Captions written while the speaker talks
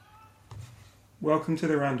Welcome to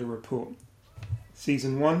the Randall Report,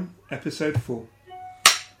 Season 1, Episode 4.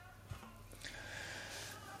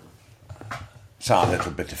 So a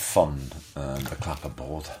little bit of fun, the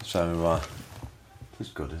clapperboard. So it's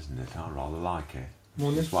good, isn't it? I rather like it.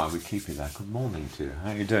 Morning. That's why we keep it there. Good morning to you. How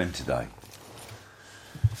are you doing today?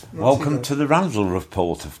 Welcome to the Randall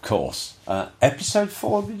Report, of course. Episode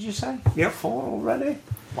 4, did you say? Yep. 4 already?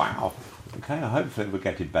 Wow. Okay, hopefully we're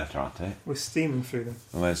getting better at it. We're steaming through them.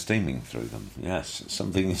 We're steaming through them, yes.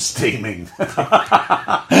 Something is steaming. Okay.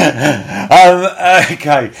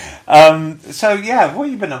 So, yeah, what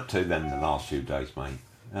have you been up to then the last few days, mate?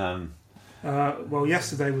 Well,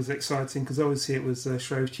 yesterday was exciting because obviously it was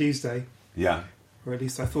Shrove Tuesday. Yeah. Or at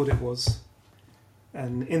least I thought it was.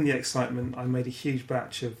 And in the excitement, I made a huge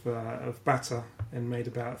batch of batter and made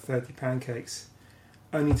about 30 pancakes.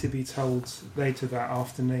 Only to be told later that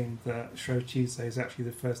afternoon that Shrove Tuesday is actually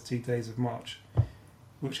the first 2 days of March,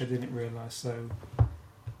 which I didn't realise. So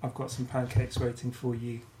I've got some pancakes waiting for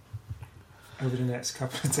you over the next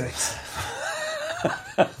couple of days.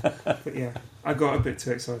 But yeah, I got a bit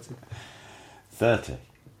too excited. 30?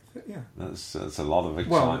 But yeah. That's a lot of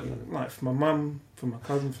excitement. Well, like for my mum, for my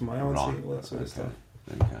cousin, for my auntie, all that sort of stuff.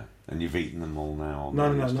 Okay. And you've eaten them all now?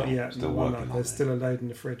 No, not yet. Still working working on it? There's still a load in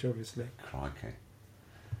the fridge, obviously. Crikey.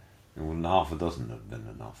 Wouldn't half a dozen have been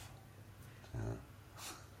enough? Yeah.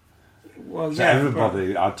 Well, So yeah.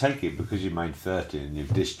 everybody, I take it because you made 30 and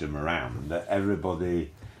you've dished them around, that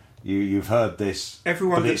everybody, you've heard this,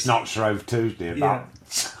 Everyone but it's not Shrove Tuesday about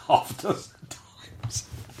half a dozen times.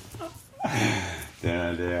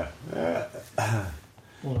 Dear.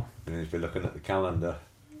 Well, You need to be looking at the calendar.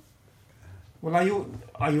 Well,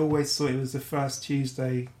 I always thought it was the first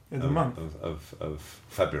Tuesday of the month. Of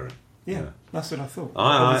February. Yeah, that's what I thought.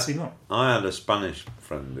 Obviously not. I had a Spanish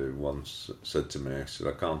friend who once said to me, I said,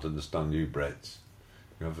 I can't understand you Brits.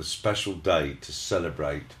 You have a special day to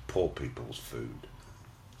celebrate poor people's food.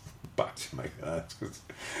 Back to me. Because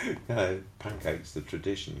pancakes, the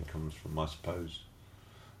tradition comes from, I suppose,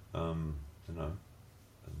 not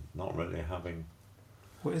really having...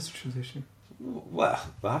 What is the tradition? Well,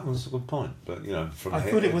 that was a good point. But, from I the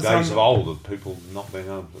thought it was days of old, of people not being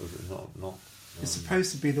able to... It's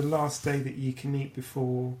supposed to be the last day that you can eat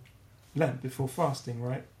before Lent, before fasting,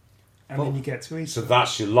 right? And then you get to eat. So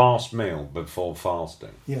that's your last meal before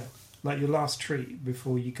fasting? Yeah, like your last treat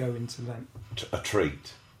before you go into Lent. A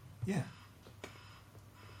treat? Yeah.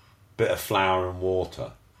 Bit of flour and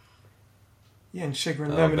water? Yeah, and sugar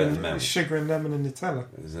and A lemon bit of and milk. sugar and lemon and Nutella.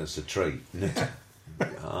 That's a treat.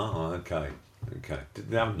 Oh, okay. Did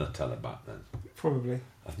they have Nutella back then? Probably.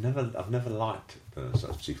 I've never liked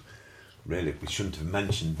it. Really, we shouldn't have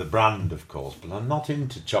mentioned the brand, of course, but I'm not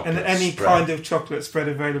into chocolate And any spread. kind of chocolate spread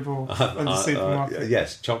available in the supermarket.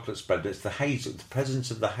 Yes, chocolate spread. It's the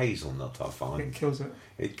presence of the hazelnut, I find. It kills it.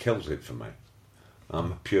 It kills it for me.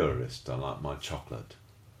 I'm a purist. I like my chocolate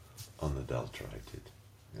unadulterated,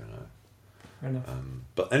 Fair enough.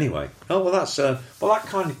 But anyway, that's that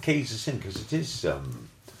kind of keys us in because it is,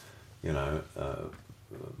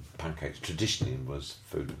 pancakes traditionally was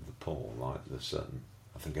food of the poor. Like there's certain,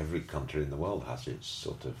 I think every country in the world has its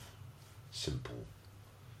sort of simple,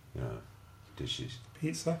 dishes.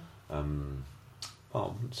 Pizza. Well, I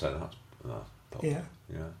wouldn't say that's Yeah.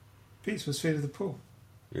 Yeah. Pizza was food of the poor.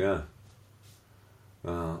 Yeah.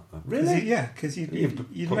 Really? Yeah, because you'd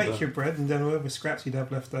make your bread and then whatever scraps you'd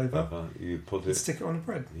have left over, you put you'd it. stick it on the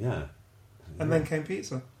bread. Yeah. And then came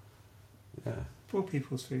pizza. Yeah. Poor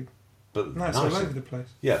people's food. But Nice all over the place.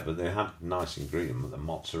 Yeah, but they had nice ingredient with the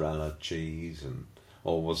mozzarella, cheese,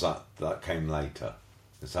 or was that came later?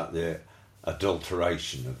 Is that the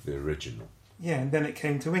adulteration of the original? Yeah, and then it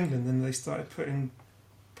came to England and they started putting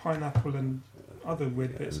pineapple and other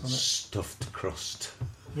weird bits on it. Stuffed crust.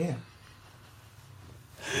 Yeah.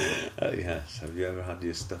 Yes. Have you ever had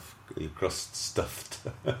your crust stuffed?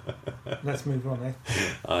 Let's move on, eh?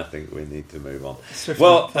 I think we need to move on. Swiftly.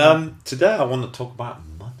 Well, today I want to talk about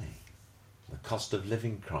money, the cost of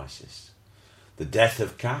living crisis, the death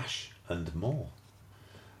of cash, and more.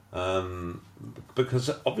 Because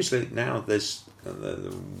obviously now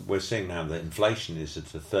we're seeing now that inflation is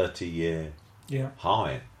at a 30-year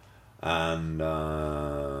high, and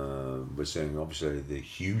we're seeing obviously the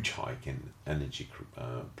huge hike in energy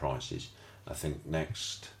prices. I think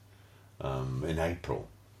next in April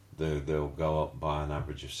they'll go up by an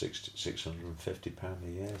average of £650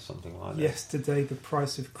 a year, something like that. Yesterday the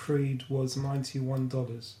price of crude was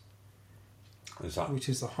 $91. Which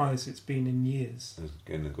is the highest it's been in years.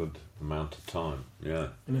 In a good amount of time, yeah.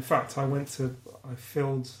 And in fact, I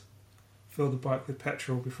filled the bike with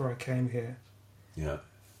petrol before I came here. Yeah.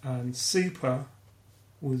 And Super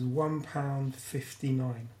was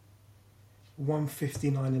 £1.59.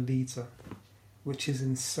 £1.59 a litre, which is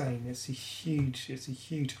insane. It's a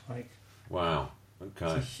huge hike. Wow. Okay.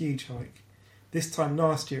 It's a huge hike. This time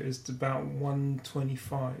last year it was about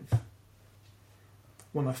 1.25.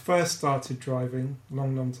 When I first started driving,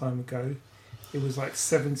 long time ago, it was like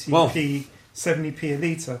 70p a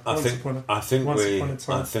litre. I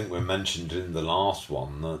think we mentioned in the last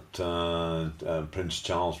one that Prince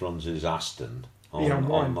Charles runs his Aston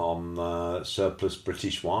on surplus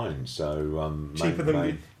British wine, so cheaper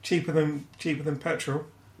than petrol.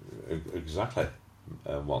 Exactly.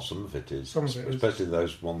 Well, some of it is, especially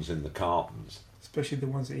those ones in the cartons, especially the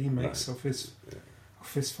ones that he makes off his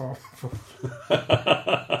farm.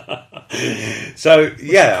 So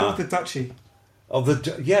yeah, called the Duchy. Oh, the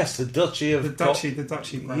Duchy of the Duchy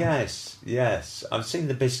brand. Yes. I've seen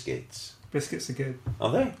the biscuits. Biscuits are good.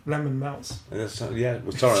 Are they? Lemon melts. Yeah.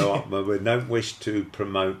 Well, sorry, we don't wish to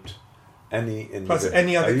promote any. Plus,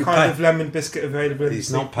 any other kind of lemon biscuit available.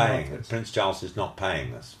 He's not paying. Prince Charles is not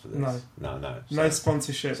paying us for this. No. No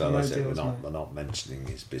sponsorship. So no deals. We're not mentioning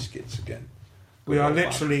his biscuits again. We are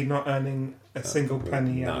literally not earning a single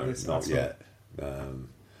penny out of this. Not yet.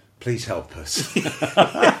 Please help us.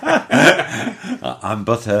 I'm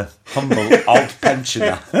but a humble old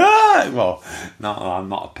pensioner. Well, no, I'm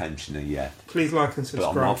not a pensioner yet. Please like and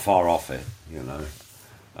subscribe. But I'm not far off it, you know.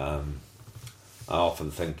 I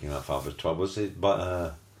often think, if I was 12, was it?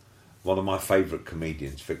 But one of my favourite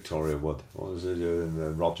comedians, Victoria Wood, what was it?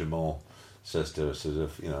 Roger Moore says to us,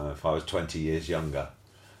 if I was 20 years younger,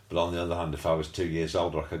 but on the other hand, if I was 2 years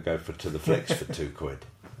older, I could go to the flicks for £2.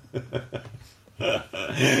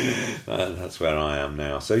 That's where I am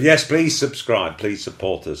now. So yes, please subscribe, please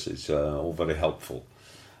support us. It's all very helpful.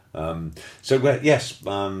 We've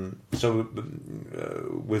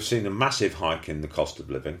seen a massive hike in the cost of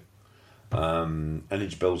living.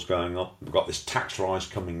 Energy bills going up. We've got this tax rise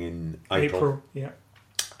coming in April. Yeah.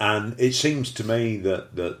 And it seems to me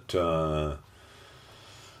that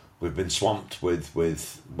we've been swamped with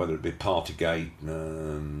whether it be Partygate,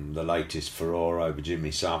 the latest furore over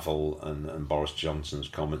Jimmy Savile and Boris Johnson's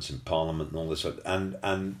comments in Parliament and all this,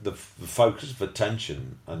 and the focus of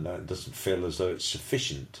attention, and it doesn't feel as though it's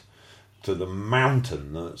sufficient to the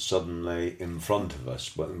mountain that's suddenly in front of us.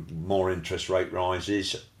 But more interest rate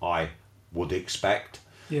rises, I would expect.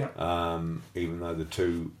 Yeah. Even though the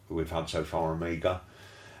two we've had so far are meagre,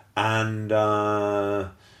 and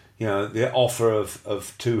the offer of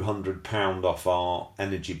 £200 off our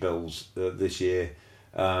energy bills this year,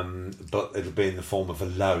 but it'll be in the form of a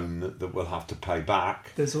loan that we'll have to pay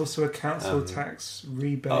back. There's also a council tax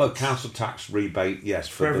rebate. Oh, a council tax rebate, yes,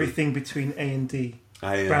 for everything between A and D.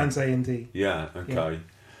 Bands A and D. Yeah, okay. Yeah.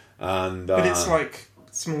 And but it's like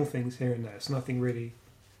small things here and there. It's nothing really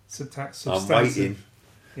substantive. I'm waiting.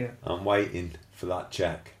 Yeah, I'm waiting for that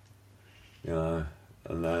cheque. And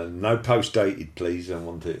no post dated, please. I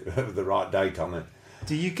want it with the right date on it.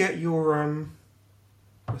 Do you get your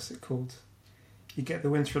what's it called? You get the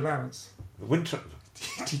winter allowance. The winter.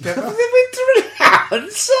 Do you get that? The winter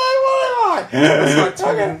allowance. So what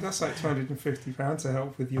am I? That's like £250 to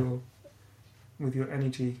help with your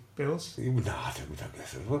energy bills. No, I don't get it.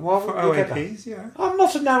 For OAPs, yeah. I'm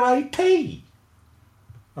not an OAP.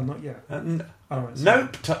 I'm not yet.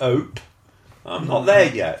 Nope to OAP. I'm not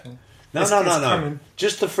there yet. No. Coming.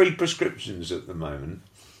 Just the free prescriptions at the moment.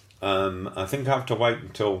 I think I have to wait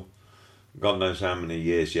until God knows how many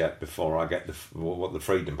years yet before I get the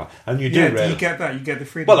freedom pack. And you do really. You get that? You get the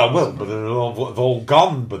freedom. Well, I will, but they've all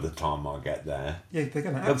gone by the time I get there. Yeah, they're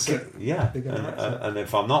going to axe it. Yeah, and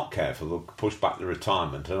if I'm not careful, they'll push back the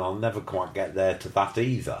retirement, and I'll never quite get there to that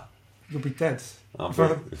either. You'll be dead.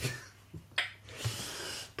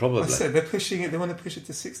 Probably. I said they're pushing it. They want to push it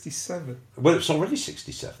to 67. Well, it's already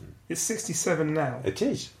 67. It's 67 now. It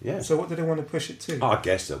is, yeah. So what do they want to push it to? I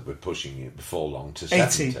guess they'll be pushing it before long to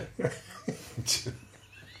 70.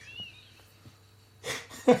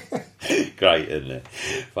 80. Great, isn't it?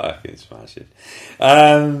 Fucking smashing.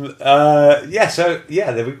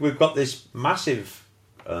 We've got this massive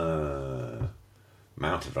mountain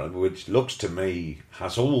front, which looks to me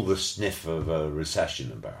has all the sniff of a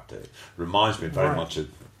recession about it. Reminds me very much of.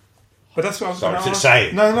 But that's what I was going to ask. Say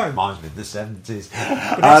it. No. Reminds me of the 70s.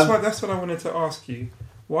 But that's what I wanted to ask you.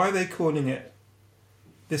 Why are they calling it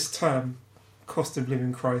this term cost of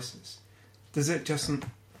living crisis? Does it just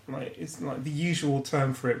it's like the usual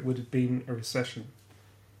term for it would have been a recession,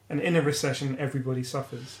 and in a recession everybody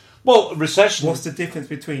suffers. Well, recession. What's the difference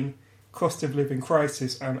between cost of living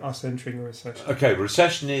crisis and us entering a recession? Okay,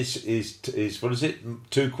 recession is what is it?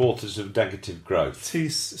 2 quarters of negative growth. 2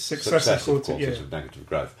 successive quarters of negative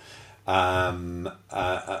growth.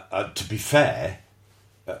 To be fair,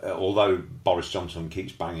 although Boris Johnson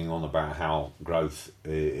keeps banging on about how growth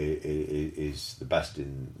is the best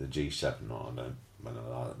in the G7, I don't know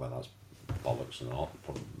whether that's bollocks or not.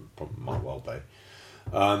 Probably might well be.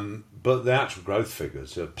 But the actual growth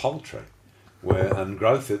figures are paltry. And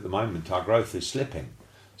growth at the moment, our growth is slipping.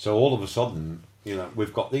 So all of a sudden,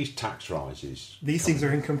 we've got these tax rises. These things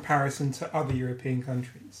are in comparison to other European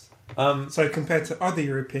countries. So compared to other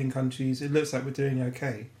European countries, it looks like we're doing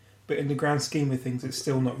okay. But in the grand scheme of things, it's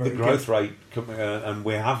still not very good. The growth rate, and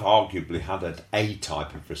we have arguably had a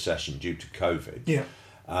type of recession due to COVID. Yeah.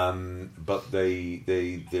 But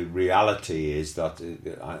the reality is that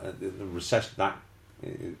the recession, that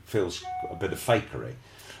it feels a bit of fakery,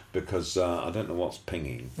 because I don't know what's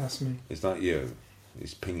pinging. That's me. Is that you?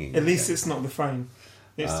 It's pinging. At least it's not the phone.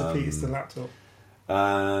 It's the laptop.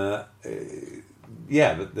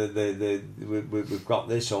 Yeah, but we've got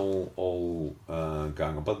this all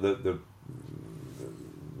going on. But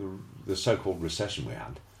the so-called recession we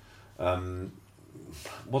had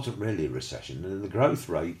wasn't really a recession. And the growth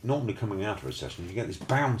rate, normally coming out of recession, you get this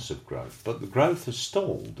bounce of growth. But the growth has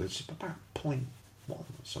stalled. It's about 0.1 or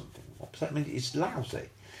something. What percent? I mean, it's lousy.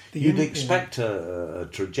 You'd expect a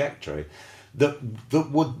trajectory that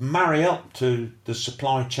would marry up to the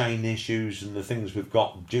supply chain issues and the things we've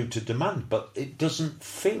got due to demand, but it doesn't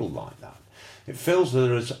feel like that. It feels that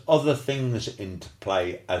there's other things into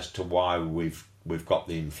play as to why we've got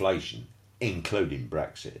the inflation, including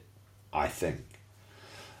Brexit, I think,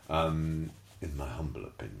 in my humble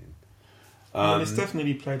opinion. Well, it's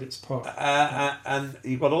definitely played its part. And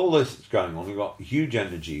you've got all this going on. You've got huge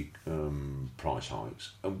energy price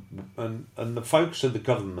hikes, and the focus of the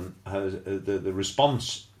government has the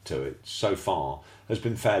response to it so far has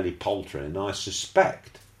been fairly paltry. And I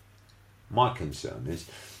suspect my concern is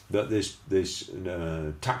that this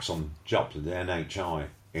tax on jobs, the NHI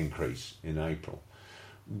increase in April,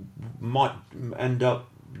 might end up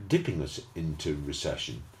dipping us into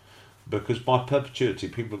recession. Because by perpetuity,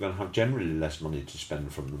 people are going to have generally less money to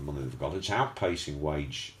spend from the money they've got. It's outpacing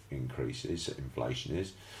wage increases, inflation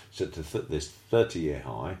is. So to this 30-year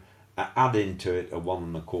high, add into it a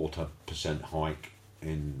 1.25% hike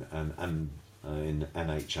in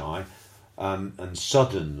NHI, and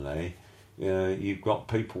suddenly you've got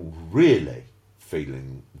people really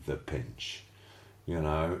feeling the pinch.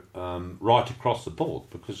 Right across the board,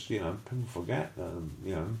 because people forget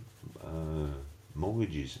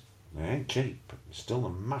mortgages. They ain't cheap. Still a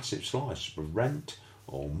massive slice for rent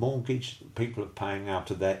or mortgage people are paying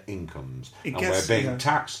out of their incomes. We're being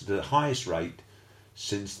taxed at the highest rate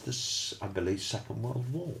since the, I believe, Second World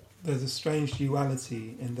War. There's a strange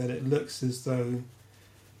duality in that it looks as though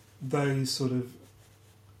those sort of,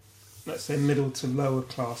 let's say, middle to lower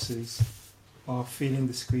classes are feeling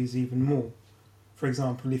the squeeze even more. For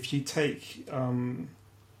example, if you take the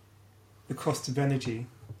cost of energy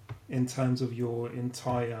in terms of your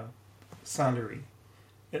entire salary,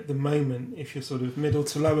 at the moment, if you're sort of middle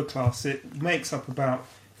to lower class, it makes up about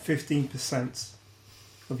 15%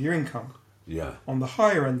 of your income. Yeah. On the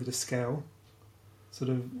higher end of the scale,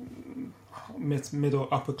 sort of middle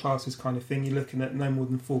upper classes kind of thing, you're looking at no more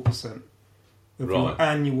than 4% of your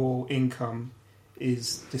annual income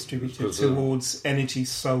is distributed towards energy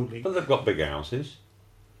solely. But they've got big houses,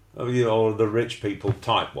 or the rich people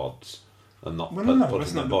tightwads, and not putting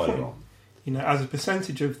the boiler on. As a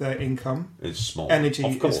percentage of their income, it's small. Energy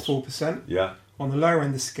is 4%. Yeah. On the lower end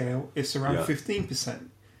of the scale, it's around 15%.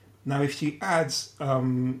 Now, if you add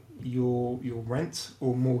your rent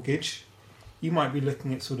or mortgage, you might be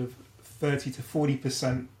looking at sort of 30 to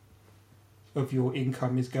 40% of your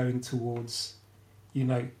income is going towards,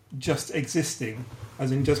 just existing,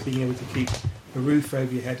 as in just being able to keep a roof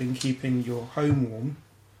over your head and keeping your home warm.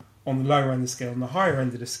 On the lower end of the scale, on the higher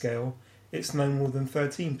end of the scale, it's no more than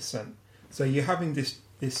 13%. So you're having this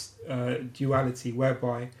duality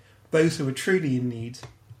whereby those who are truly in need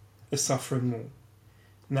are suffering more.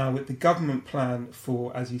 Now, with the government plan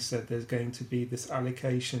for, as you said, there's going to be this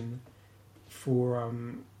allocation for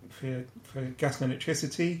gas and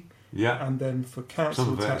electricity, and then for council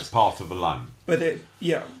some of tax. It's part of a loan. But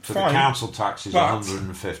for the council tax is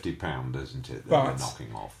 £150, isn't it? That they're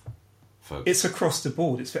knocking off. It's across the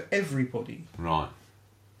board. It's for everybody. Right.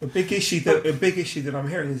 A big issue that I'm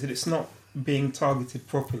hearing is that it's not being targeted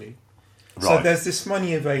properly. Right. So there's this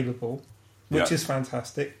money available, which is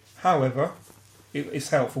fantastic. However, it's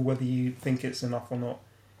helpful whether you think it's enough or not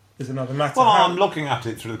is another matter. Well, I'm looking at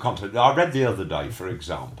it through the context. I read the other day, for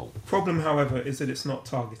example. Problem, however, is that it's not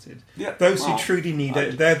targeted. Yeah, Those who truly need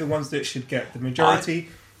it, they're the ones that should get. The majority,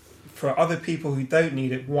 for other people who don't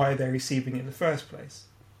need it, why they're receiving it in the first place.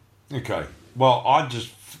 Okay. Well, I just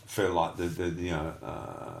feel like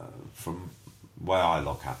from where I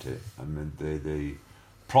look at it, I mean the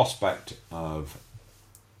prospect of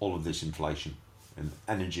all of this inflation in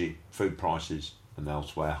energy, food prices, and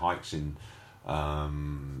elsewhere, hikes in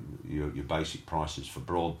your basic prices for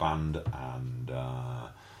broadband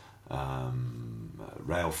and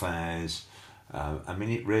rail fares. I mean,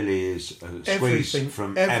 it really is squeezed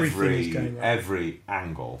from every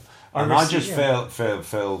angle, and I just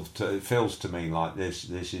it feels to me like this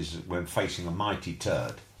is we're facing a mighty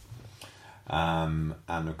turd, and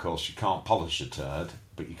of course you can't polish a turd,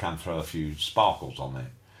 but you can throw a few sparkles on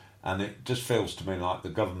it, and it just feels to me like the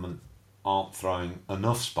government aren't throwing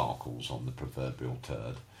enough sparkles on the proverbial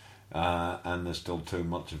turd, and there's still too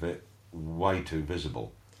much of it, way too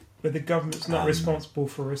visible. But the government's not responsible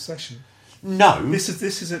for a recession. No, this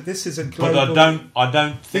is a global. But I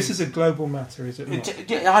don't think this is a global matter, is it not?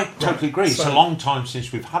 I totally agree. It's a long time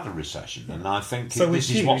since we've had a recession, and I think this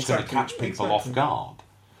is what's going to catch people off guard,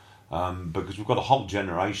 because we've got a whole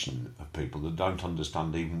generation of people that don't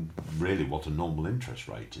understand even really what a normal interest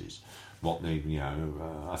rate is. What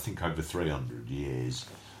I think over 300 years,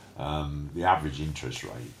 the average interest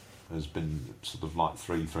rate has been sort of like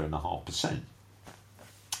 3.5%.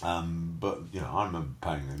 But I remember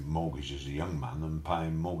paying a mortgage as a young man and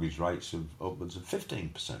paying mortgage rates of upwards of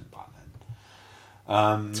 15% back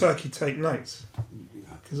then. Turkey take notes,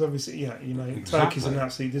 because obviously, exactly. Turkey's an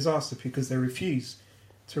absolute disaster because they refuse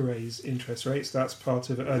to raise interest rates. That's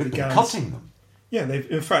part of They've been cutting them. Yeah,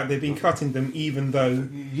 they've been cutting them even though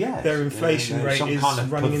their inflation rate is kind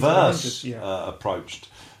of running perverse into the hundreds. Approach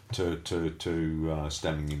to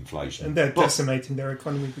stemming inflation, and they're decimating their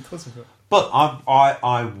economy because of it. But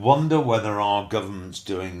I wonder whether our government's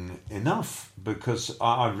doing enough, because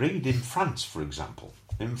I read in France, for example.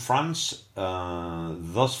 In France,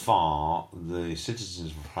 thus far, the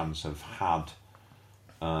citizens of France have had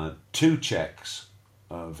 2 cheques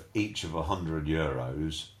of each of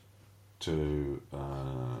 €100 to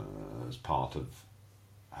as part of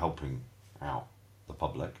helping out the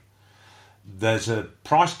public. There's a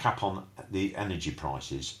price cap on the energy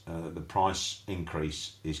prices. The price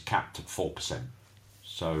increase is capped at 4%.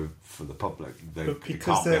 So for the public, it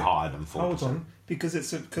can't be higher than 4%. Hold on, because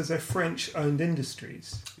they're French-owned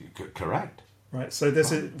industries. Correct. Right. So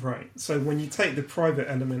So when you take the private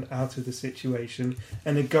element out of the situation,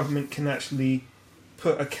 and the government can actually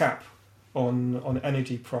put a cap on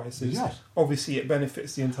energy prices, obviously it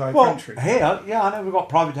benefits the entire country. Here, I know we've got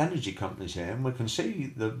private energy companies here, and we can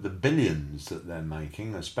see the billions that they're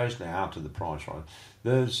making, especially out of the price rise.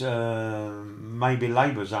 There's maybe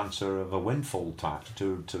Labour's answer of a windfall tax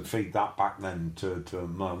to feed that back then to a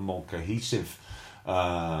more cohesive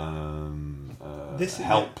help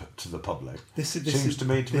to the public. Seems to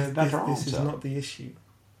me to be a better answer. This is not the issue.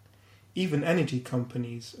 Even energy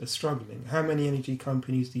companies are struggling. How many energy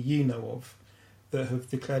companies do you know of that have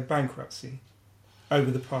declared bankruptcy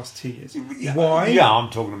over the past 2 years? Why? Yeah, I'm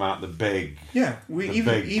talking about the big. Yeah,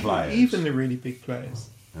 big players. Even the really big players.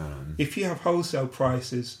 If you have wholesale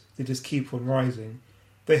prices that just keep on rising,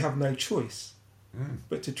 they have no choice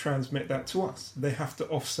but to transmit that to us. They have to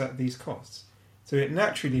offset these costs. So it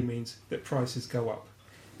naturally means that prices go up.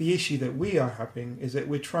 The issue that we are having is that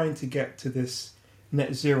we're trying to get to this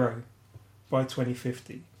net zero by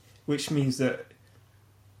 2050, which means that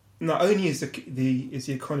not only is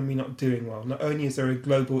the economy not doing well, not only is there a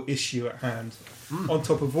global issue at hand, on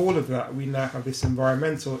top of all of that, we now have this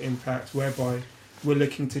environmental impact whereby we're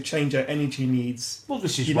looking to change our energy needs. Well,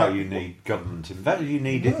 this is why you need government investment. You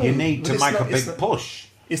need to make a big push.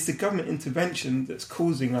 It's the government intervention that's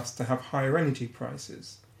causing us to have higher energy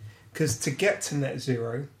prices. Because to get to net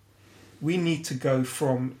zero, we need to go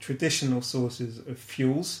from traditional sources of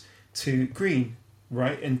fuels to green,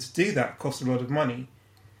 right? And to do that costs a lot of money.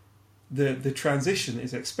 The transition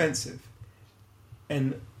is expensive.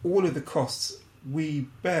 And all of the costs, we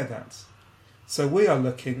bear that. So we are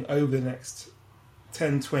looking over the next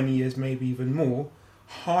 10, 20 years, maybe even more,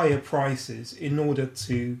 higher prices in order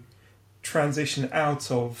to transition out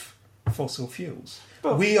of fossil fuels.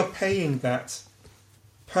 But we are paying that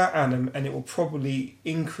per annum, and it will probably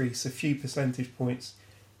increase a few percentage points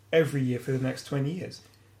every year for the next 20 years.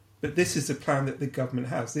 But this is the plan that the government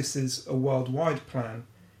has. This is a worldwide plan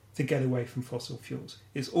to get away from fossil fuels.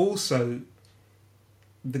 It's also,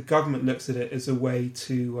 the government looks at it as a way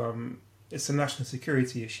to, it's a national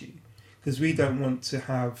security issue. Because we don't want to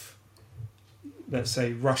have, let's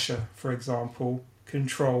say, Russia, for example,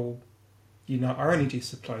 control, our energy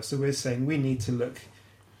supply. So we're saying we need to look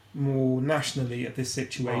more nationally at this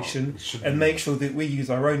situation and make sure that we use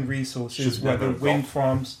our own resources, whether wind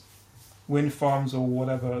farms. wind farms or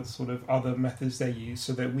whatever sort of other methods they use,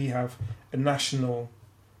 so that we have a national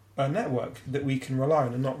network that we can rely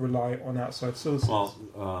on and not rely on outside sources.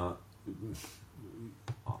 Well,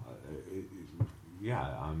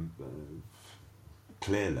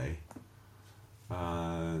 clearly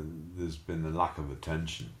there's been a lack of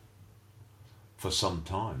attention for some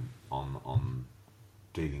time on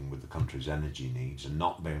dealing with the country's energy needs and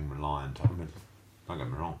not being reliant on it. Don't get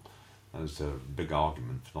me wrong, there's a big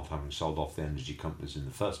argument for not having sold off the energy companies in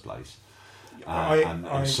the first place.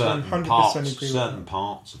 And certain 100% agree certain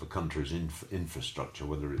parts of a country's infrastructure,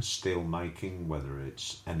 whether it's steel making, whether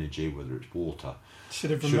it's energy, whether it's water,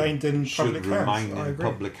 should have remained in public hands. Remain in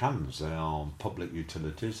public hands. They are public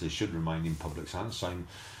utilities. They should remain in public hands. Same,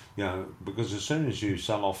 because as soon as you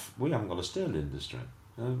sell off, we haven't got a steel industry.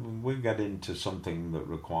 We get into something that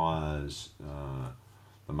requires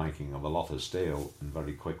the making of a lot of steel, and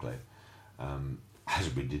very quickly,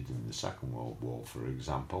 as we did in the Second World War, for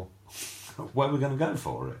example. Where are we going to go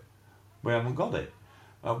for it? We haven't got it.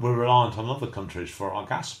 We're reliant on other countries for our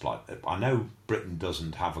gas supply. I know Britain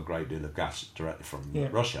doesn't have a great deal of gas directly from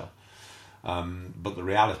Russia, but the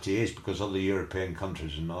reality is, because other European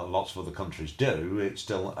countries and lots of other countries do, it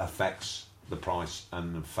still affects the price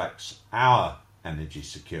and affects our energy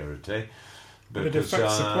security. But it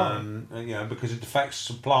affects supply. Because it affects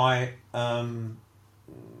supply.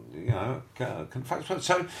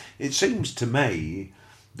 So it seems to me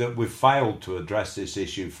that we've failed to address this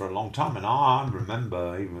issue for a long time. And I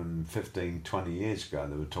remember even 15, 20 years ago,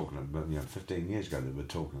 they were talking about, 15 years ago, they were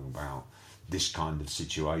talking about this kind of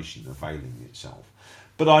situation availing itself.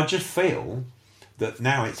 But I just feel that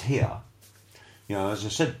now it's here. As I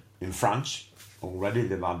said, in France, already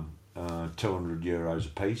they've had €200 a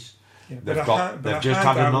piece. Yeah, they've just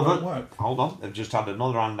had another. Hold on, they've just had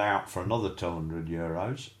another handout for another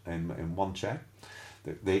 €200 in one check.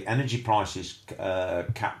 The energy price is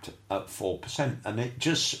capped at 4%, and it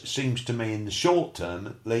just seems to me, in the short term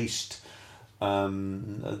at least,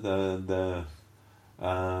 the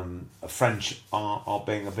French are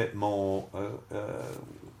being a bit more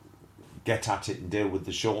get at it and deal with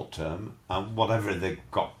the short term, and whatever they've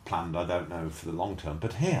got planned, I don't know for the long term.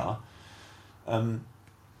 But here,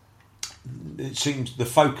 it seems the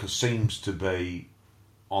focus seems to be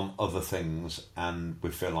on other things, and we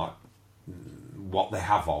feel like what they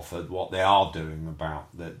have offered, what they are doing about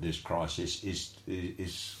this crisis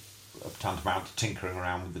is tantamount to tinkering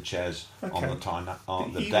around with the chairs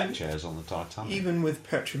on the deck chairs on the Titanic. Even with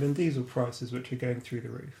petrol and diesel prices, which are going through the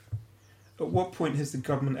roof, at what point has the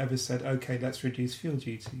government ever said, "Okay, let's reduce fuel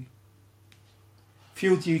duty"?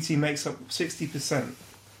 Fuel duty makes up 60%,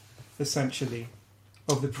 essentially,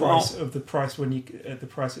 of the price when you at the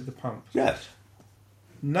price at the pump. Yes.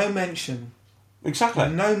 No mention. Exactly.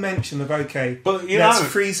 No mention of let's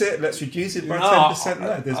freeze it, let's reduce it by 10%.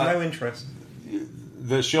 No, there's no interest.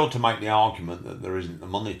 They're sure to make the argument that there isn't the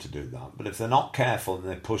money to do that, but if they're not careful and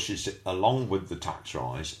they push it along with the tax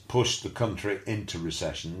rise, push the country into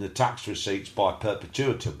recession, the tax receipts by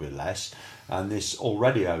perpetuity will be less, and this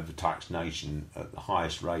already overtaxed nation at the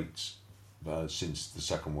highest rates since the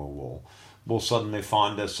Second World War will suddenly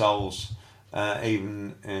find ourselves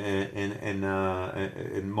even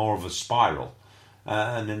in more of a spiral.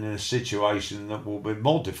 And in a situation that will be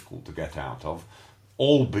more difficult to get out of,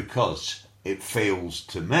 all because it feels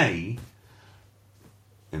to me,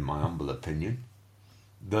 in my humble opinion,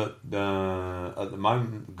 that at the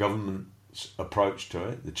moment the government's approach to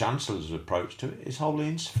it, the Chancellor's approach to it, is wholly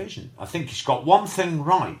insufficient. I think he's got one thing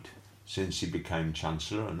right since he became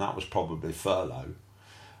Chancellor, and that was probably furlough,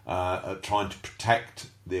 at trying to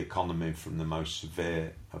protect the economy from the most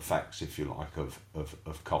severe effects, if you like, of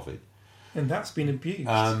COVID. And that's been abused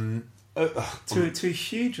to a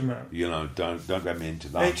huge amount. Don't get me into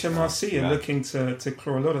that. HMRC are looking to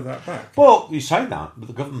claw a lot of that back. Well, you say that, but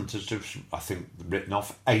the government has just, I think, written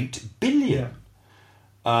off $8 billion.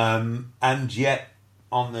 Yeah. And yet,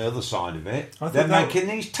 on the other side of it, they're making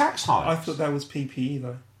these tax hikes. I thought that was PPE,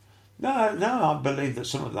 though. No, I believe that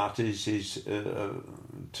some of that is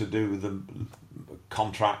to do with the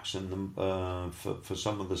contracts and for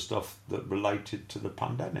some of the stuff that related to the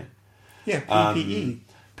pandemic. Yeah, PPE.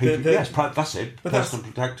 Yes, that's it. Personal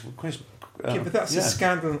protective equipment. But that's a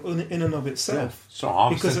scandal in and of itself. Yeah. So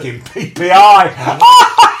I was thinking PPI.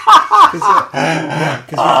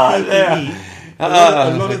 Because PPE, a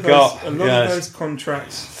lot of those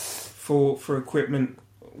contracts for equipment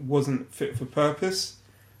wasn't fit for purpose.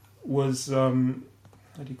 Was how do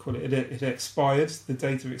you call it? It expired. The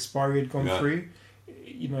date of expiry had gone through.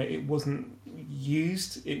 It wasn't.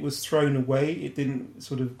 used. It was thrown away. It didn't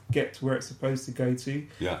sort of get to where it's supposed to go to.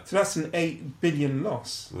 Yeah. So that's an 8 billion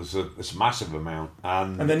loss. It's a massive amount.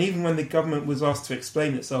 And then even when the government was asked to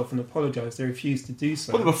explain itself and apologise, they refused to do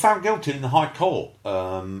so. Well, they were found guilty in the High Court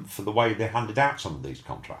for the way they handed out some of these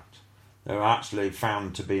contracts. They were actually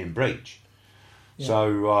found to be in breach. Yeah.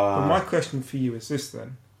 So, but my question for you is this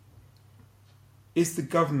then. Is the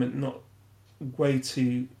government not way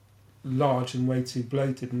too large and way too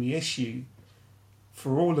bloated? And the issue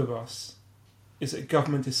for all of us is that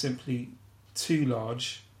government is simply too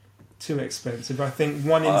large, too expensive. I think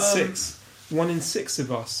one in six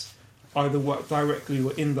of us either work directly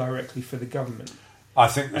or indirectly for the government. I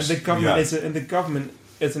think, and the government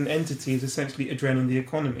as an entity is essentially a drain on the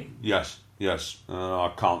economy. Yes.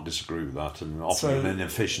 I can't disagree with that, and often an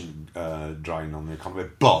inefficient drain on the economy.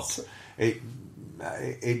 But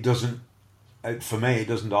it doesn't. For me, it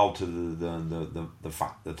doesn't alter the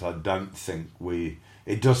fact that I don't think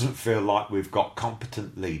it doesn't feel like we've got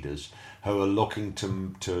competent leaders who are looking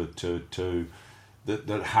to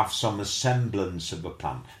that have some semblance of a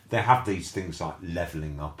plan. They have these things like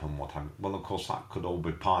levelling up and what have you. Well, of course, that could all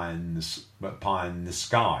be pie in the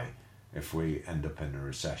sky if we end up in a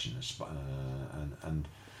recession. And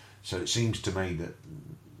so it seems to me that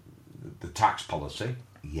the tax policy,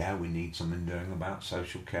 we need something doing about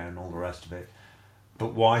social care and all the rest of it.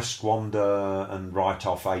 But why squander and write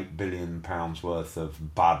off £8 billion worth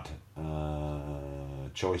of bad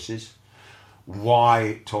choices?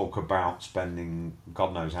 Why talk about spending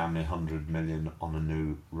God knows how many 100 million on a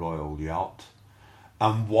new royal yacht?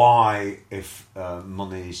 And why, if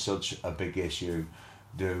money is such a big issue,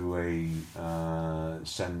 do we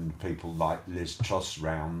send people like Liz Truss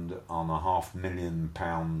round on a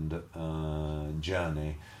 £500,000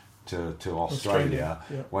 journey to Australia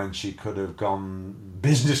when she could have gone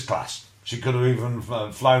business class? She could have even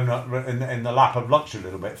flown in the lap of luxury a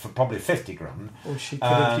little bit for probably 50 grand. Or she could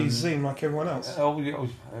have used Zoom like everyone else.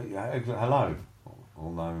 Hello.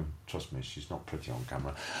 Although, trust me, she's not pretty on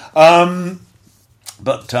camera.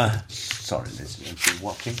 But sorry, Liz, if you're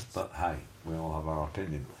watching. But hey, we all have our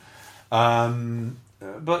opinion.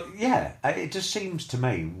 But yeah, it just seems to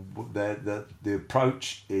me that the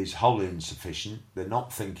approach is wholly insufficient. They're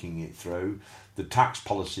not thinking it through. The tax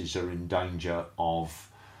policies are in danger of,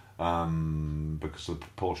 because the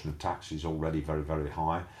proportion of tax is already very, very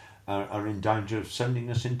high, are in danger of backing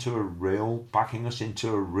us into a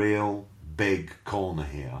real big corner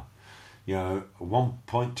here.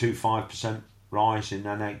 1.25% rise in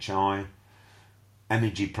NHI,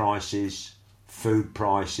 energy prices, food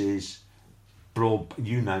prices,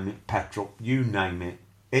 you name it, petrol, you name it,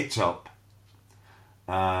 it's up.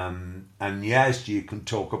 And yes, you can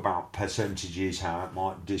talk about percentages, how it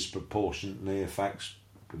might disproportionately affect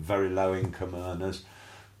very low income earners,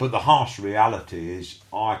 but the harsh reality is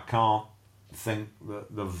I can't think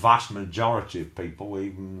that the vast majority of people,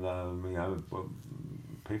 even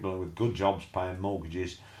people with good jobs paying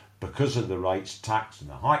mortgages, because of the rates tax and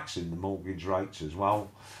the hikes in the mortgage rates as well,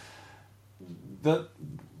 that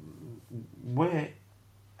we're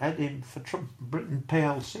heading for trouble. Britain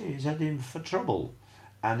PLC is heading for trouble,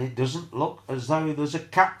 and it doesn't look as though there's a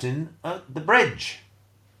captain at the bridge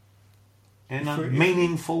in a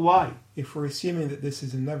meaningful way. If we're assuming that this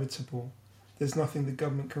is inevitable, there's nothing the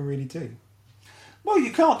government can really do. Well,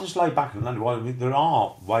 you can't just lay back and wonder. I mean, there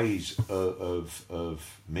are ways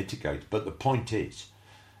of mitigate, but the point is,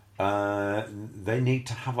 they need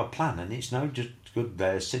to have a plan, and it's no just good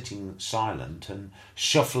there sitting silent and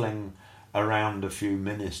shuffling around a few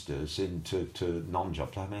ministers into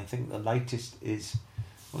non-jobs. I mean, I think the latest is,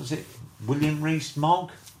 was it William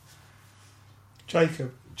Rees-Mogg?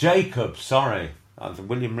 Jacob, sorry.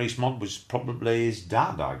 William Rees-Mogg was probably his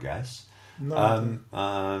dad, I guess. No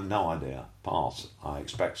idea. Pass. I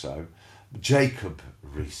expect so. Jacob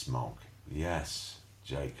Rees-Mogg. Yes,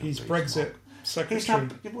 Jacob. He's Rees-Mogg. Brexit secretary.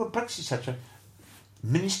 Brexit secretary.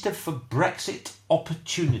 Minister for Brexit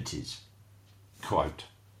Opportunities. Quote.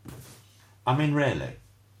 I mean, really.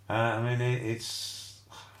 It's...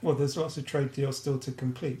 Well, there's lots of trade deals still to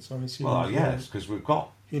complete, so I'm assuming... Well, yes, because we've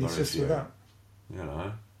got... He'd assist with that.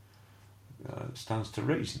 It stands to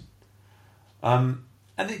reason. And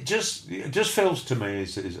it just feels to me,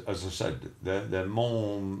 as I said, they're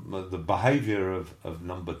more... The behaviour of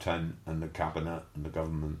Number 10 and the Cabinet and the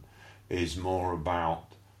government is more about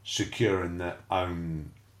securing their own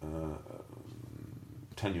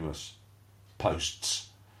tenuous posts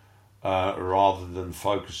rather than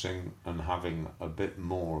focusing and having a bit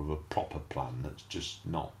more of a proper plan that's just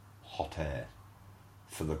not hot air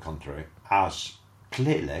for the country, as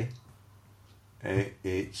clearly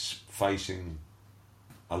it's facing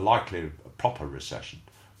a likely proper recession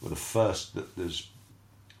were the first that there's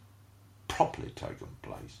properly taken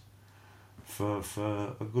place for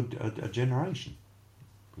a generation.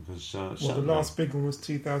 Because the last big one was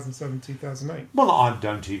 2007, 2008. Well, I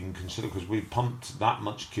don't even consider, because we pumped that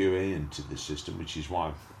much QE into the system, which is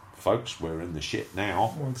why, folks, we're in the shit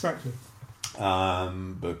now. Well, exactly.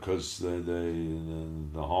 Because the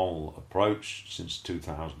whole approach since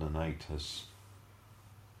 2008 has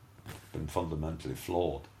been fundamentally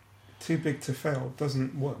flawed. Too big to fail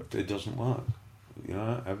doesn't work. It doesn't work.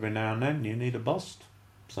 Every now and then you need a bust.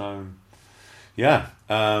 So, yeah,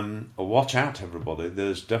 watch out, everybody.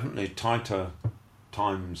 There's definitely tighter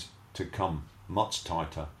times to come, much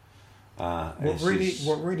tighter. What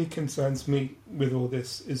really concerns me with all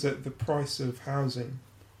this is that the price of housing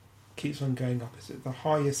keeps on going up. It's at the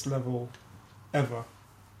highest level ever,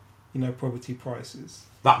 property prices.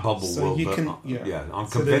 That bubble will burst. Yeah, I'm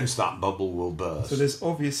convinced that bubble will burst. So there's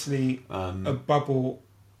obviously a bubble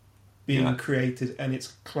being created, and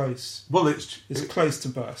it's close. Well, it's close to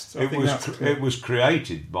burst. It was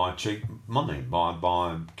created by cheap money, by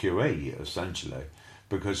QE, essentially,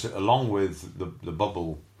 because along with the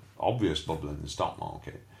bubble, obvious bubble in the stock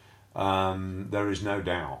market, there is no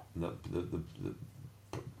doubt that the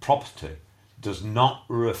property does not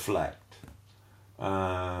reflect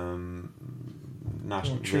the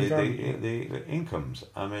incomes.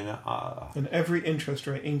 I mean, and every interest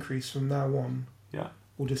rate increase from now on,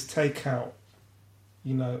 will just take out,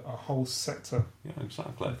 a whole sector. Yeah,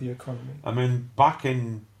 exactly. Of the economy. I mean,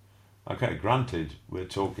 granted, we're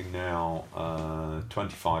talking now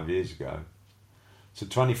 25 years ago. So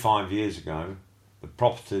 25 years ago, the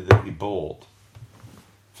property that you bought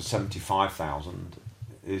for 75,000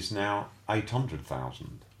 is now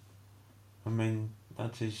 800,000. I mean,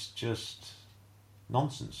 that is just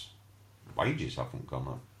nonsense. Wages haven't gone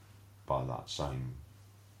up by that same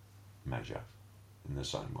measure in the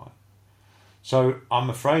same way. So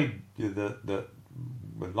I'm afraid that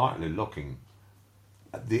we're likely looking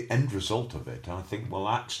at the end result of it. I think will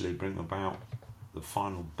actually bring about the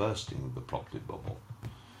final bursting of the property bubble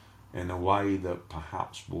in a way that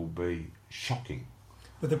perhaps will be shocking.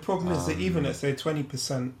 But the problem is that even at, say,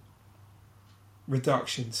 20%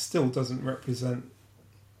 reduction still doesn't represent,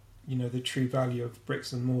 the true value of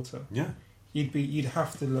bricks and mortar. Yeah. You'd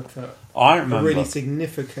have to look at a really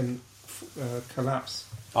significant collapse.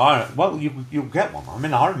 Well, you'll get one. I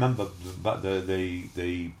mean, I remember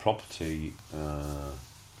the property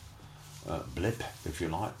blip, if you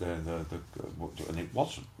like, and it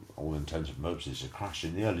was, all intents and purposes, a crash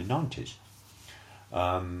in the early 90s.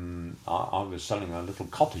 I was selling a little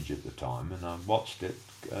cottage at the time, and I watched it.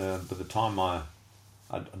 By the time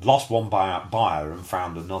I'd lost one buyer and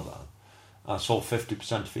found another, I saw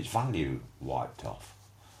 50% of its value wiped off.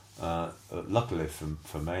 Luckily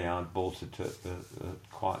for me, I bought it at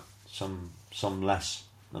quite some less,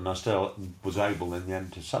 and I still was able in the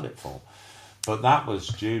end to sell it for. But that was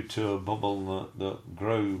due to a bubble that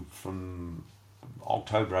grew from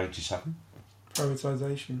October '87.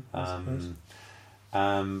 Privatisation, I suppose.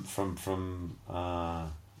 From the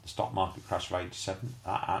stock market crash of '87.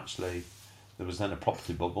 Actually, there was then a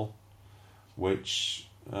property bubble, which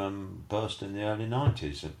burst in the early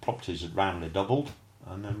 90s. Properties had roundly doubled,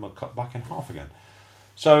 and then were cut back in half again.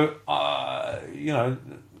 So,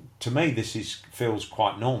 to me, this feels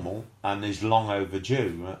quite normal and is long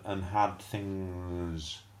overdue. And had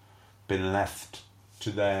things been left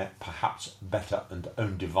to their perhaps better and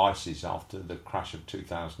own devices after the crash of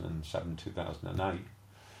 2007, 2008,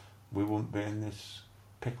 we wouldn't be in this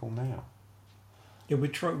pickle now. Yeah,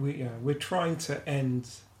 we're trying to end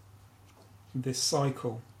this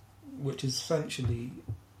cycle, which essentially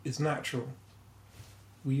is natural.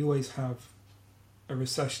 We always have a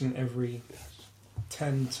recession every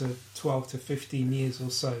 10 to 12 to 15 years or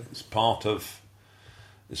so. It's part of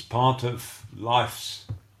life's.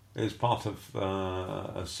 It's part of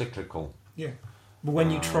a cyclical. Yeah, but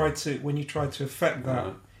when you try to affect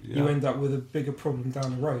that, you end up with a bigger problem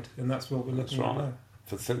down the road, and that's what we're looking at now.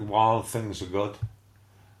 While things are good,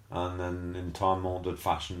 and then in time-ordered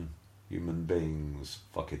fashion, human beings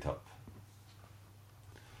fuck it up,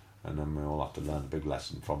 and then we all have to learn a big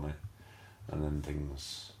lesson from it, and then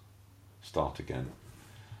things start again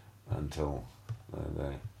until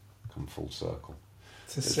they come full circle.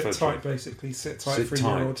 To sit tight, basically. Sit tight for a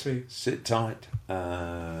year or two. Sit tight,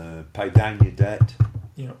 pay down your debt,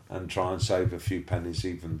 and try and save a few pennies,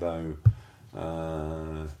 even though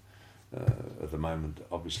at the moment,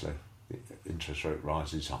 obviously, the interest rate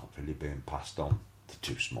rises aren't really being passed on. They're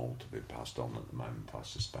too small to be passed on at the moment, I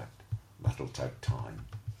suspect. That'll take time.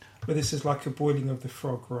 But this is like a boiling of the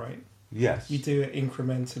frog, right? Yes. You do it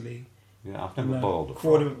incrementally. Yeah, I've never boiled a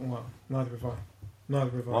frog. Well, neither have I.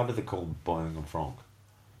 Why do they call boiling a frog?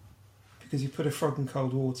 Because you put a frog in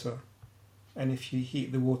cold water, and if you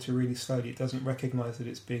heat the water really slowly, it doesn't recognise that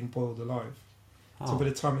it's being boiled alive. Oh. So by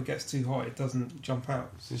the time it gets too hot, it doesn't jump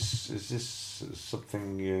out. Is this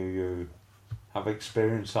something you have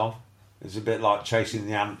experience of? It's a bit like chasing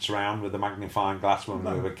the ants around with a magnifying glass when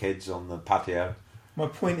we were kids on the patio. My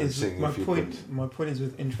point is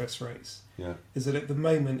with interest rates. Yeah. Is that at the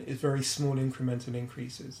moment it's very small incremental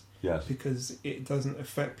increases. Yes. Because it doesn't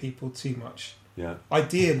affect people too much. Yeah.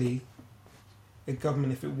 Ideally, a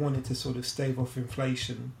government, if it wanted to sort of stave off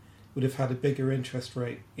inflation, would have had a bigger interest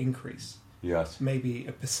rate increase. Yes. Maybe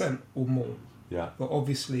 1% or more. Yeah. But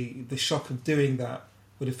obviously, the shock of doing that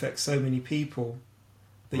would affect so many people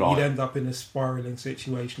that right. you'd end up in a spiralling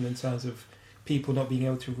situation in terms of people not being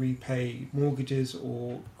able to repay mortgages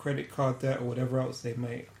or credit card debt or whatever else they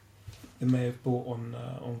may have bought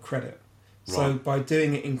on credit. Right. So by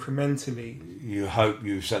doing it incrementally, you hope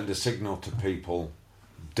you send a signal to people: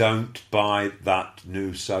 don't buy that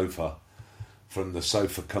new sofa from the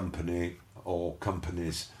sofa company or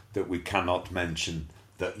companies that we cannot mention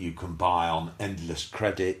that you can buy on endless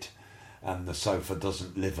credit, and the sofa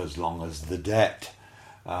doesn't live as long as the debt.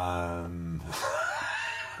 And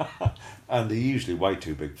they're usually way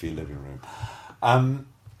too big for your living room.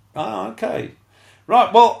 Okay.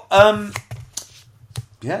 Right, well,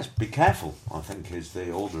 yes, be careful, I think, is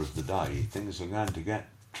the order of the day. Things are going to get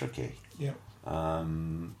tricky. Yeah.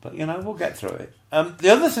 But, we'll get through it. The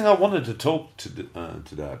other thing I wanted to talk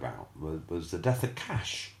today about was the death of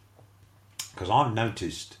cash. Because I've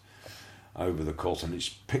noticed over the course, and it's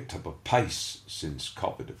picked up a pace since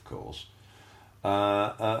COVID, of course,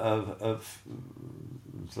 of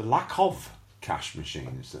the lack of cash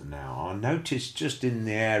machines that now. I noticed just in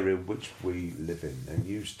the area which we live in, there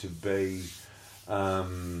used to be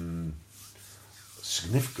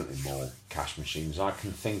significantly more cash machines. I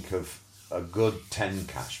can think of a good 10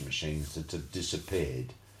 cash machines that have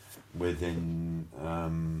disappeared within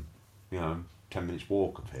 10 minutes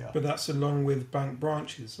walk of here. But that's along with bank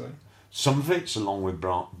branches, though. Some of it's along with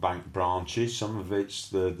bank branches. Some of it's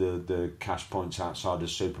the cash points outside of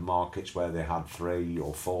supermarkets where they had 3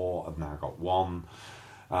 or 4 have now got 1,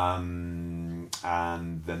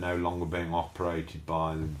 and they're no longer being operated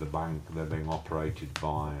by the bank. They're being operated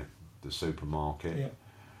by the supermarket.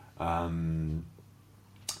 Yeah.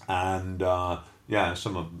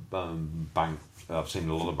 Some of bank. I've seen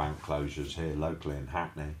a lot of bank closures here locally in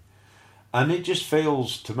Hackney. And it just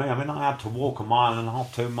feels to me, I had to walk 1.5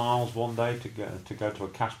 miles, 2 miles one day to go to a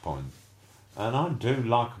cash point. And I do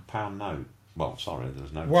like a £1 note. Well, sorry,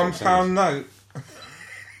 there's no... £1 note?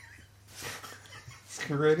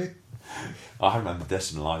 Really? I remember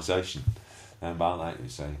decimalisation. About that, you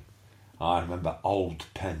see. I remember old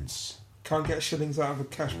pence. Can't get shillings out of a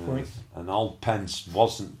cash point. And old pence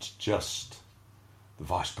wasn't just the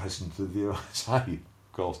Vice President of the USA, of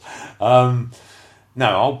course.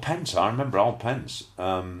 No, old pence. I remember old pence.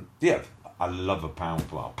 I love a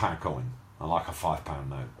 £1 coin. I like a £5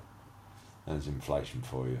 note. There's inflation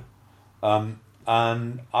for you.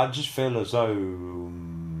 And I just feel as though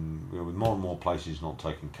with more and more places not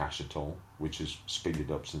taking cash at all, which has speeded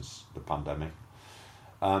up since the pandemic,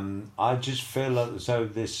 I just feel as though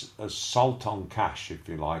this assault on cash, if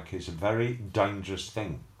you like, is a very dangerous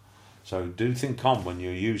thing. So do think on when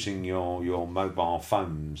you're using your mobile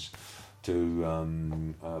phones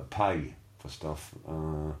to pay for stuff,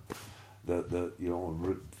 that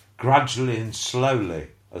you're gradually and slowly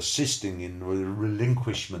assisting in the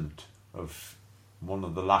relinquishment of one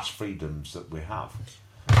of the last freedoms that we have.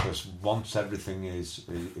 Because once everything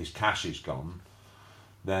is cash is gone,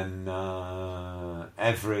 then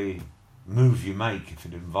every move you make, if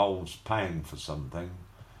it involves paying for something,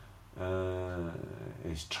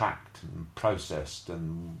 is tracked and processed,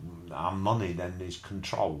 and our money then is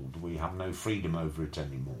controlled. We have no freedom over it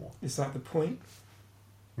anymore. Is that the point?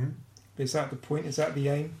 Is that the point? Is that the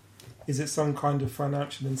aim? Is it some kind of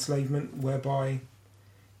financial enslavement whereby,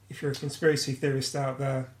 if you're a conspiracy theorist out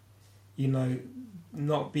there,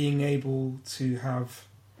 not being able to have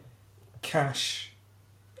cash,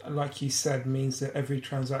 like you said, means that every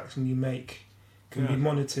transaction you make can be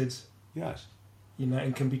monitored? Yes.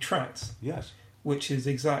 And can be tracked. Yes. Which is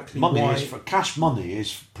exactly why... cash money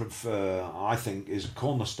is, I think, is a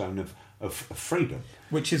cornerstone of freedom.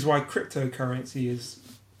 Which is why cryptocurrency is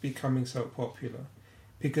becoming so popular.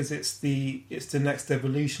 Because it's the next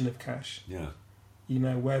evolution of cash. Yeah.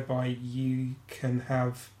 Whereby you can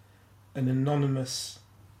have an anonymous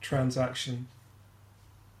transaction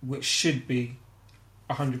which should be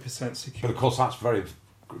 100% secure. But of course that's very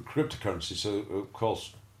cryptocurrencies are, of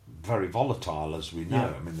course, very volatile, as we know.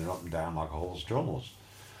 Yeah. I mean, they're up and down like a horse draws.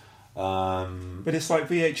 But it's like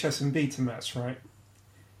VHS and Betamax, right?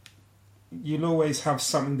 You'll always have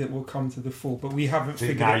something that will come to the fore, but we haven't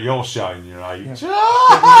figured now it. you're showing your age.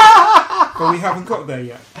 Yeah. But we haven't got there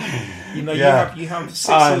yet. You know, you have 6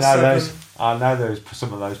 or 7. I know there's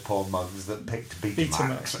some of those poor mums that picked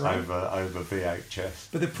Betamax right? over VHS.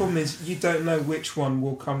 But the problem is, you don't know which one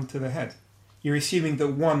will come to the head. You're assuming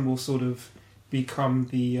that one will sort of become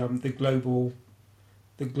the global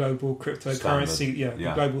cryptocurrency,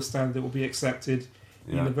 the global standard that will be accepted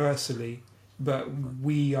universally. But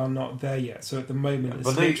we are not there yet. So at the moment,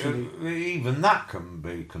 it's literally... even that can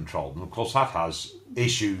be controlled. And of course, that has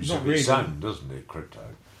issues Not of its really. own, doesn't it, crypto?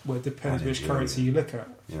 Well, it depends which currency you look at.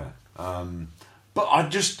 Yeah. But I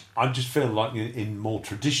just feel like in more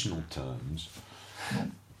traditional terms,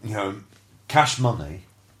 you know, cash money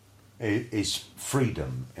is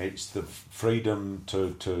freedom. It's the freedom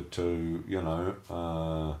to you know.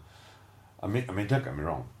 I mean, don't get me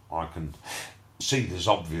wrong. I can see there's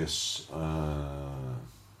obvious,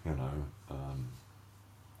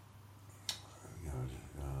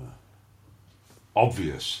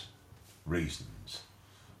 obvious reasons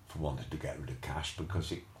for wanting to get rid of cash,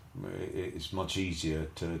 because it's much easier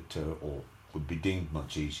or would be deemed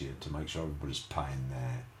much easier to make sure everybody's paying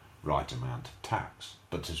their right amount of tax.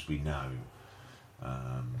 But as we know,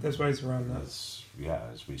 there's ways around that.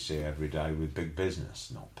 As we see every day with big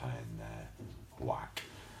business not paying their whack.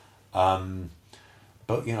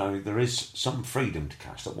 But you know, there is some freedom to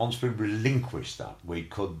cash. That once we relinquish that, we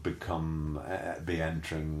could be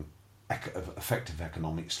entering effective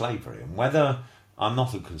economic slavery. And whether I'm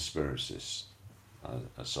not a conspiracist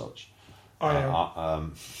as such, I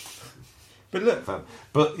am. But look,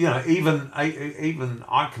 but you know, even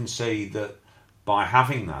I can see that by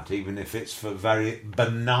having that, even if it's for very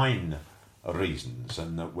benign reasons,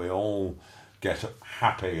 and that we all get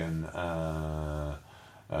happy and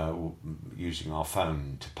using our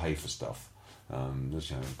phone to pay for stuff,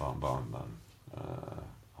 just, you know,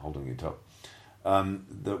 holding it up,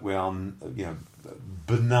 that we are, you know,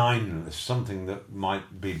 benign, something that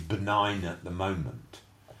might be benign at the moment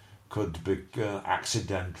could be,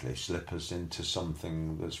 accidentally slip us into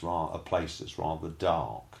something that's a place that's rather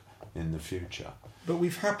dark in the future. But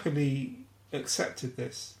we've happily accepted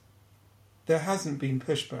this. There hasn't been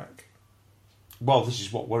pushback. Well, this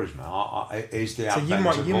is what worries me. Is the so you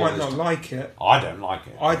might not like it. I don't like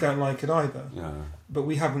it. I don't like it either. Yeah. But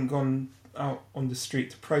we haven't gone out on the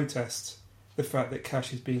street to protest the fact that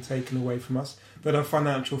cash is being taken away from us, that our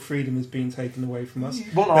financial freedom is being taken away from us.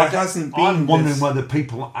 Well, I'm wondering whether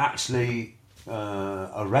people actually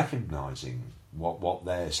are recognising what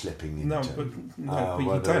they're slipping into. But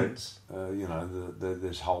you don't. You know,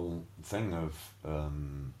 this whole thing of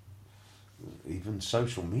even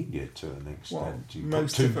social media to an extent.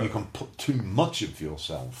 Well, you can put too much of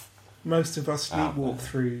yourself. Most of us sleepwalk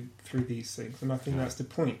through these things, and I think that's the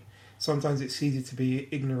point. Sometimes it's easy to be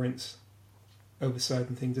ignorant over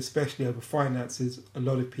certain things, especially over finances. A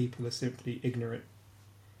lot of people are simply ignorant.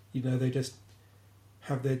 You know, they just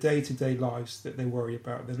have their day-to-day lives that they worry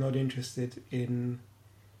about. They're not interested in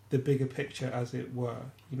the bigger picture, as it were.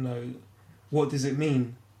 You know, what does it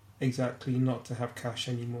mean exactly not to have cash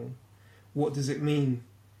anymore? What does it mean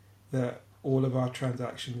that all of our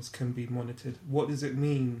transactions can be monitored? What does it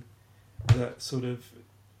mean that sort of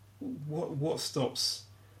what stops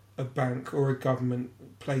a bank or a government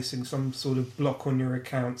placing some sort of block on your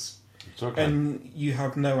accounts and you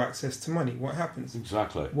have no access to money? What happens?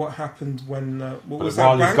 Exactly. What happened when while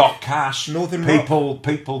you've got cash, Northern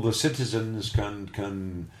people, the citizens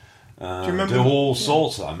can do all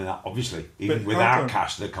sorts of. I mean, obviously, even without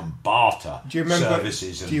cash, they can barter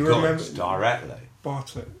services and goods directly.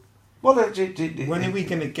 Barter. Well, when are we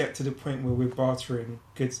going to get to the point where we're bartering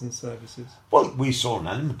goods and services? Well, we saw an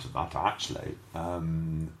element of that actually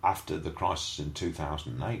after the crisis in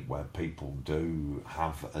 2008, where people do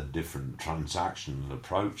have a different transactional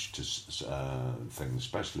approach to things,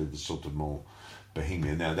 especially the sort of more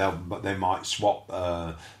bohemian. Now they might swap.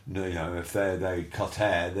 You know, if they cut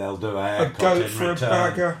hair, they'll do a haircut goat for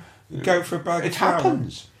return. Goat for a bag. It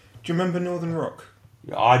happens. Do you remember Northern Rock?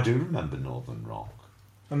 I do remember Northern Rock.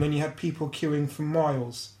 And then you had people queuing for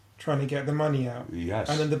miles trying to get the money out. Yes.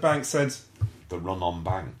 And then the bank said, the run on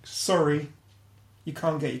banks. Sorry, you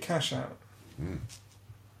can't get your cash out. Mm.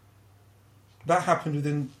 That happened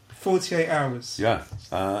within 48 hours. Yeah.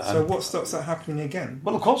 So what stops that happening again?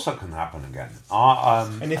 Well, of course that can happen again.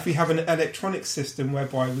 And if we have an electronic system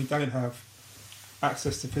whereby we don't have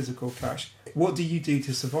access to physical cash, what do you do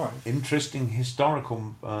to survive? Interesting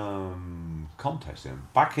historical context here.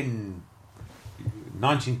 Back in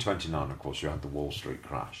 1929, of course, you had the Wall Street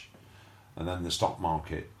crash, and then the stock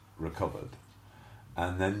market recovered,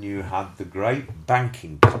 and then you had the great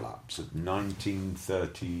banking collapse of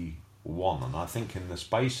 1931, and I think in the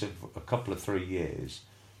space of a couple of 3 years,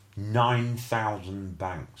 9,000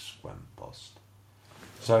 banks went bust.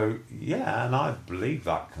 So, yeah, and I believe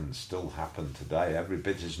that can still happen today, every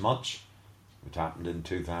bit as much. It happened in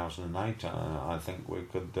 2008. I think we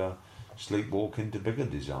could sleepwalk into bigger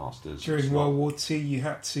disasters. During World War II, you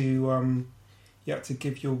had to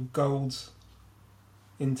give your gold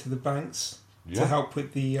into the banks to help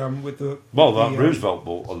with the Roosevelt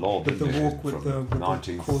bought a law with the walk with the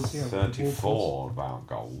 1934 about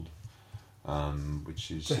gold,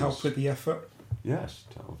 which is to help with the effort. Yes,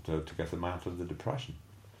 to get them out of the depression.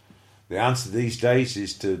 The answer these days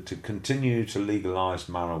is to continue to legalise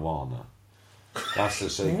marijuana. That's the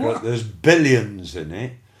secret. There's billions in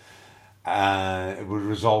it. It would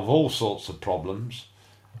resolve all sorts of problems.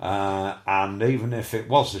 And even if it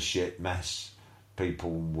was a shit mess,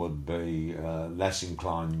 people would be less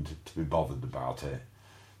inclined to be bothered about it.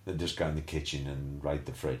 They'd just go in the kitchen and raid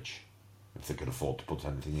the fridge, if they could afford to put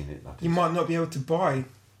anything in it. You might not be able to buy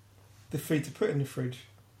the food to put in the fridge.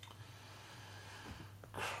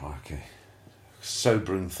 Crikey.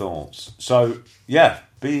 Sobering thoughts. So, yeah,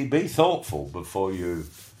 be thoughtful before you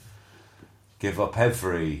give up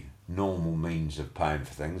every normal means of paying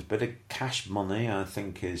for things. But cash money, I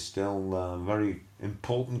think, is still a very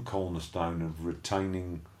important cornerstone of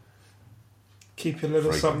retaining. Keep a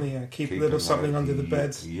little something, keep a little something under the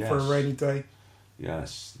bed for a rainy day.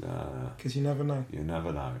 Yes. Because you never know. You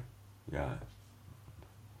never know. Yeah.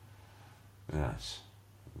 Yes.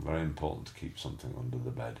 Very important to keep something under the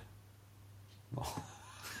bed.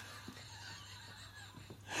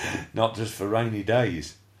 Not just for rainy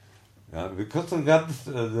days. Because of that,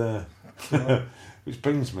 which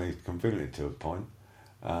brings me conveniently to a point,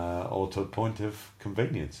 or to a point of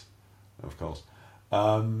convenience, of course.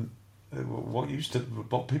 What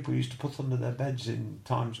people used to put under their beds in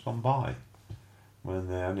times gone by, when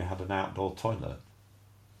they only had an outdoor toilet.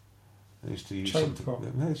 They used to use something.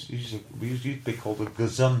 We used to be called a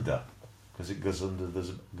gazunder, because it goes under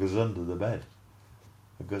the bed.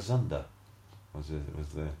 A gazunder was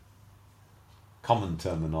the common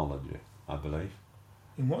terminology, I believe.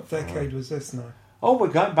 In what decade was this now? Oh, we're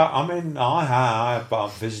going back. I mean,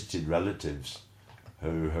 I've visited relatives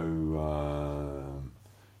who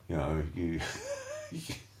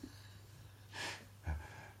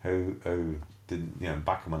who didn't,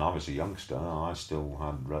 back when I was a youngster, I still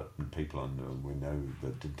had people we know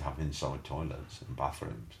that didn't have inside toilets and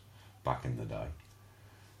bathrooms back in the day.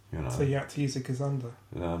 So you had to use a gazunder?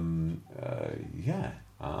 Yeah.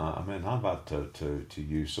 I mean, I've had to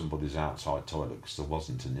use somebody's outside toilet because there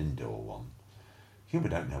wasn't an indoor one. We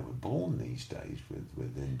don't know we're born these days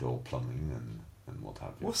with indoor plumbing and what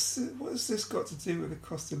have you. What has this got to do with the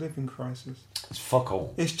cost of living crisis? It's fuck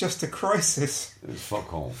all. It's just a crisis. It's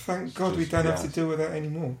fuck all. Thank God we don't have to deal with that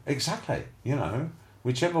anymore. Exactly.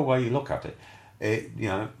 Whichever way you look at it,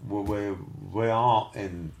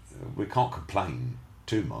 we can't complain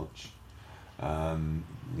too much. In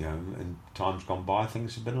times gone by,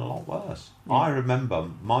 things have been a lot worse. Yeah. I remember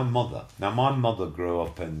my mother. Now, my mother grew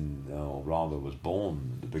up was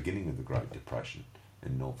born at the beginning of the Great Depression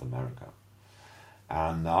in North America.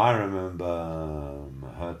 And I remember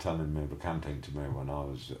her recounting to me when I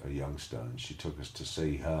was a youngster, and she took us to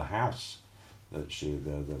see her house where it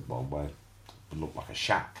looked like a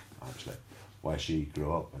shack, actually, where she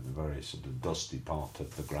grew up in a very sort of dusty part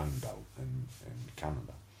of the Grain Belt in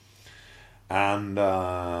Canada. And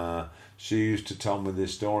she used to tell me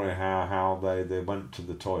this story how they went to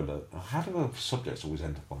the toilet. How do the subjects always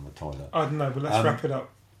end up on the toilet? I don't know, but let's wrap it up.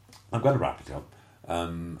 I'm going to wrap it up.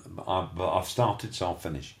 But I've started, so I'll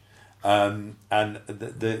finish. And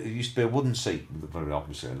there used to be a wooden seat with very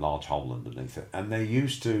obviously a large hole underneath it. And they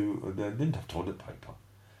didn't have toilet paper.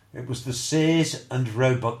 It was the Sears and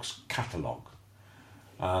Roebuck's catalogue.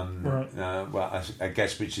 Right. I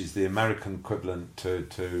guess which is the American equivalent to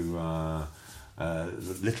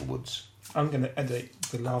Littlewoods. I'm going to edit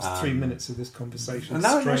the last 3 minutes of this conversation.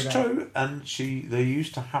 No, that's true. And they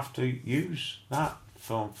used to have to use that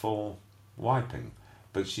for wiping,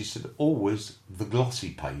 but she said always the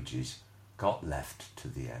glossy pages got left to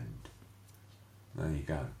the end. There you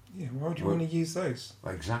go. Yeah, why would you want to use those?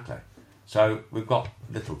 Exactly. So we've got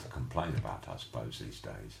little to complain about, I suppose, these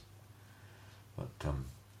days. But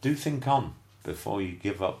do think on before you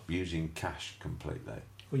give up using cash completely.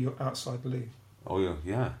 Or your outside loo. Or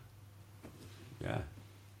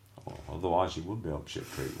Otherwise, you would be up shit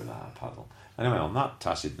creek without a paddle. Anyway, on that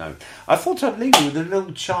tacit note, I thought I'd leave you with a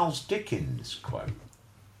little Charles Dickens quote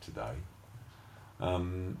today.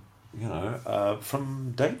 From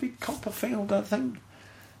David Copperfield, I think.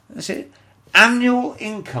 That's it. Annual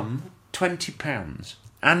income, £20.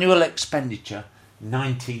 Annual expenditure,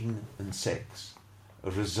 19 and 6.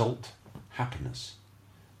 A result, happiness.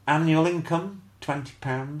 Annual income,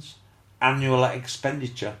 £20. Annual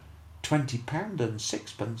expenditure, £20 and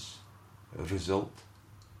 6pence. A result,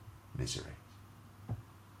 misery.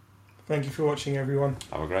 Thank you for watching, everyone.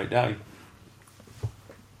 Have a great day.